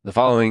The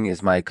following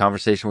is my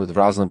conversation with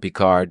Rosalind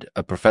Picard,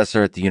 a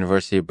professor at the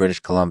University of British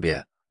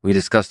Columbia. We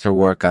discussed her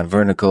work on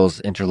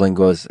vernicles,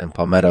 interlinguas, and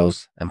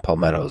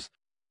palmettos.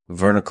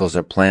 Vernicles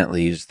are plant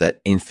leaves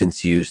that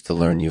infants use to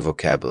learn new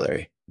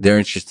vocabulary. They're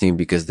interesting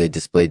because they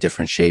display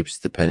different shapes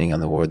depending on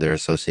the word they're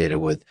associated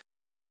with.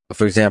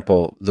 For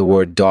example, the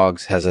word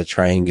dogs has a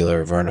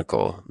triangular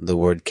vernicle, the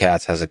word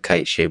cats has a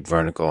kite-shaped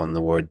vernicle, and the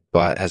word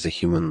bot has a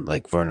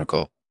human-like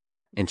vernicle.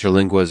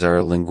 Interlinguas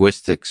are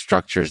linguistic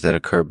structures that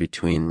occur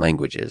between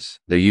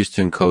languages. They're used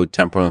to encode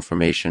temporal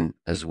information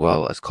as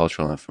well as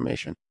cultural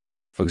information.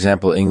 For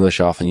example, English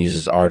often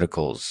uses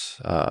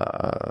articles,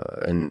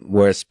 and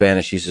whereas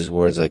Spanish uses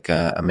words like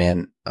a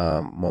man,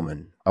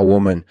 woman, a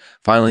woman.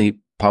 Finally,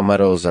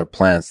 palmettos are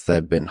plants that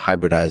have been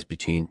hybridized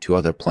between two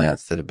other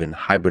plants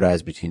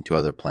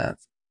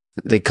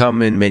They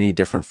come in many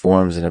different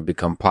forms and have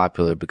become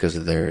popular because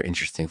of their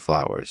interesting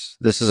flowers.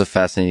 This is a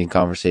fascinating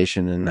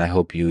conversation, and I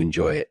hope you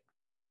enjoy it.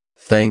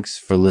 Thanks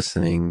for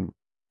listening.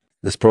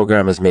 This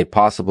program is made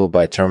possible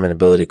by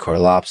Terminability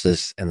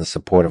Corolopsis and the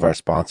support of our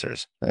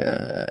sponsors.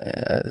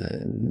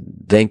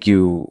 Thank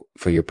you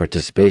for your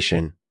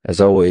participation. As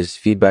always,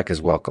 feedback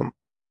is welcome.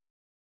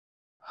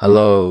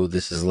 Hello,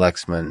 this is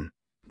Lexman.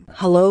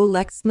 Hello,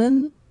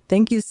 Lexman.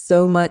 Thank you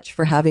so much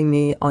for having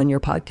me on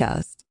your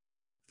podcast.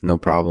 No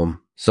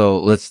problem. So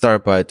let's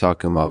start by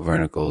talking about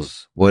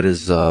vernicles. What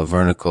is a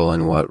vernicle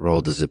and what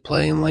role does it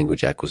play in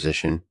language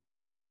acquisition?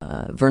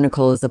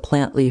 Vernicle is a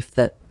plant leaf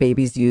that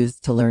babies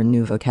use to learn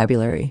new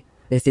vocabulary.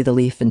 They see the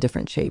leaf in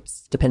different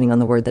shapes, depending on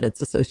the word that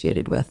it's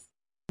associated with.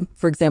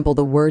 For example,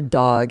 the word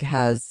dog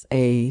has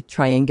a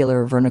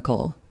triangular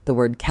vernicle. The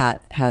word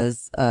cat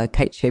has a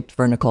kite-shaped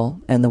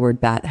vernicle, and the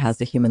word bat has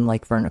a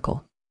human-like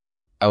vernicle.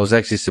 I was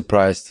actually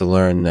surprised to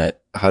learn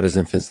that how does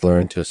infants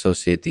learn to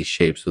associate these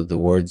shapes with the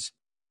words?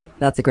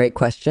 That's a great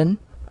question.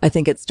 I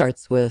think it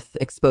starts with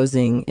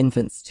exposing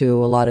infants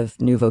to a lot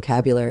of new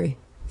vocabulary.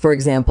 For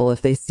example,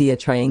 if they see a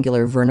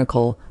triangular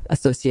vernicle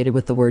associated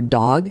with the word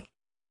dog,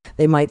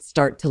 they might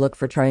start to look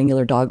for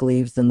triangular dog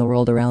leaves in the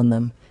world around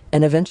them.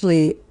 And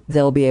eventually,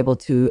 they'll be able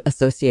to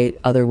associate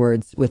other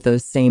words with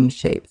those same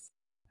shapes.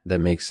 That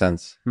makes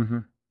sense. Mm-hmm.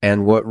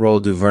 And what role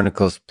do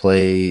vernicles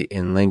play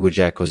in language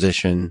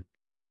acquisition?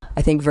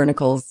 I think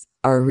vernicles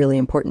are really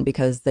important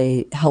because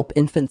they help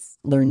infants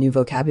learn new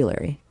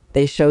vocabulary.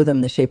 They show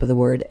them the shape of the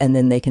word, and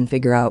then they can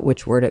figure out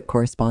which word it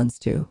corresponds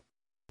to.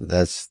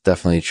 That's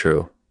definitely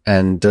true.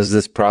 And does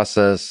this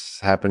process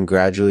happen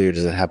gradually or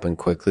does it happen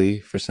quickly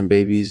for some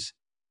babies?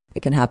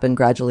 It can happen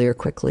gradually or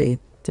quickly,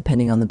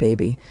 depending on the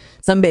baby.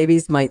 Some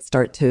babies might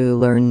start to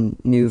learn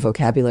new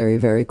vocabulary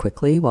very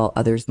quickly, while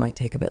others might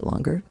take a bit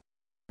longer.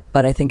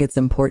 But I think it's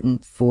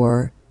important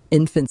for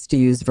infants to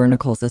use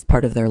vernicles as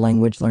part of their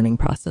language learning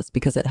process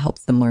because it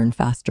helps them learn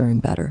faster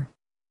and better.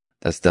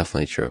 That's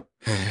definitely true.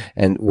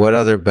 And what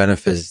other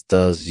benefits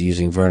does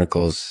using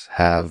vernicles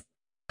have?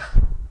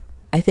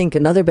 I think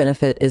another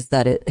benefit is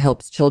that it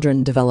helps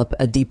children develop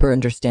a deeper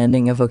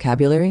understanding of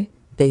vocabulary.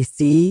 They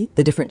see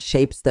the different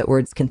shapes that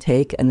words can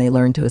take, and they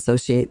learn to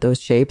associate those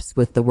shapes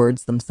with the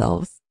words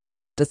themselves.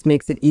 This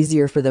makes it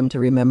easier for them to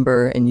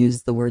remember and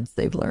use the words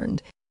they've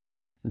learned.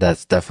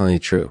 That's definitely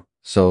true.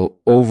 So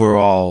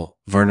overall,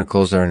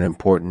 vernicles are an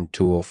important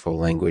tool for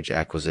language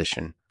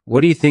acquisition.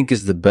 What do you think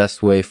is the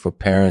best way for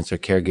parents or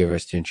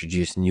caregivers to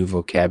introduce new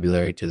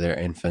vocabulary to their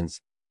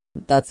infants?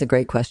 That's a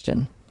great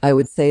question. I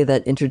would say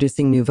that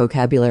introducing new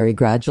vocabulary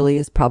gradually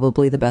is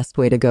probably the best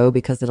way to go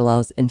because it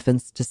allows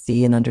infants to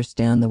see and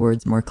understand the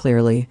words more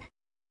clearly.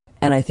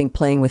 And I think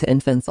playing with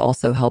infants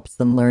also helps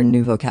them learn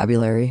new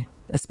vocabulary,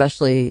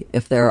 especially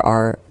if there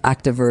are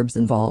active verbs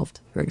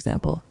involved. For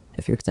example,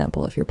 if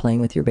you're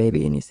playing with your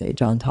baby and you say,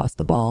 John tossed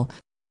the ball,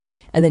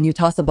 and then you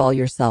toss a ball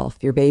yourself,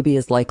 your baby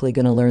is likely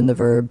going to learn the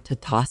verb to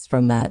toss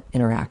from that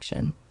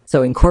interaction.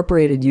 So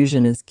incorporated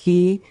usage is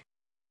key.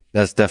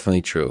 That's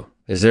definitely true.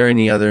 Is there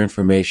any other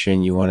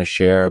information you want to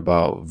share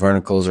about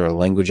vernicles or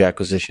language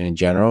acquisition in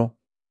general?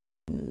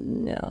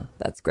 No,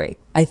 that's great.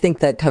 I think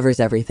that covers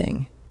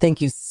everything. Thank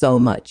you so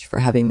much for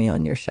having me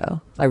on your show.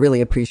 I really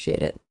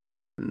appreciate it.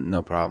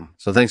 No problem.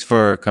 So thanks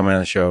for coming on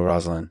the show,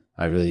 Rosalind.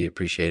 I really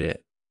appreciate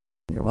it.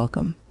 You're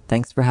welcome.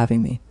 Thanks for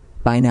having me.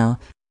 Bye now.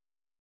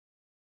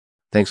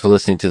 Thanks for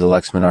listening to the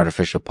Lexman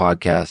Artificial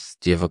Podcast.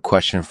 Do you have a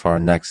question for our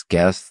next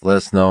guest? Let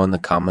us know in the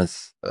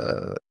comments.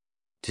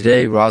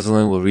 Today,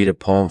 Rosalind will read a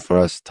poem for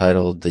us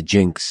titled The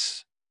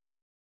Jinx.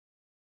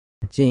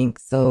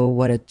 Jinx, oh,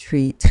 what a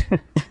treat.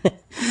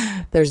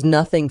 There's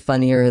nothing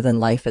funnier than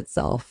life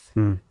itself.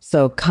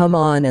 So come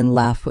on and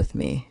laugh with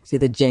me. See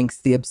the jinx,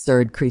 the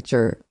absurd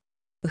creature.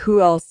 Who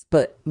else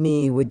but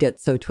me would get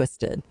so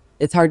twisted?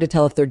 It's hard to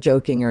tell if they're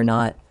joking or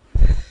not.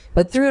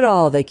 But through it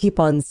all, they keep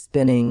on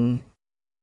spinning,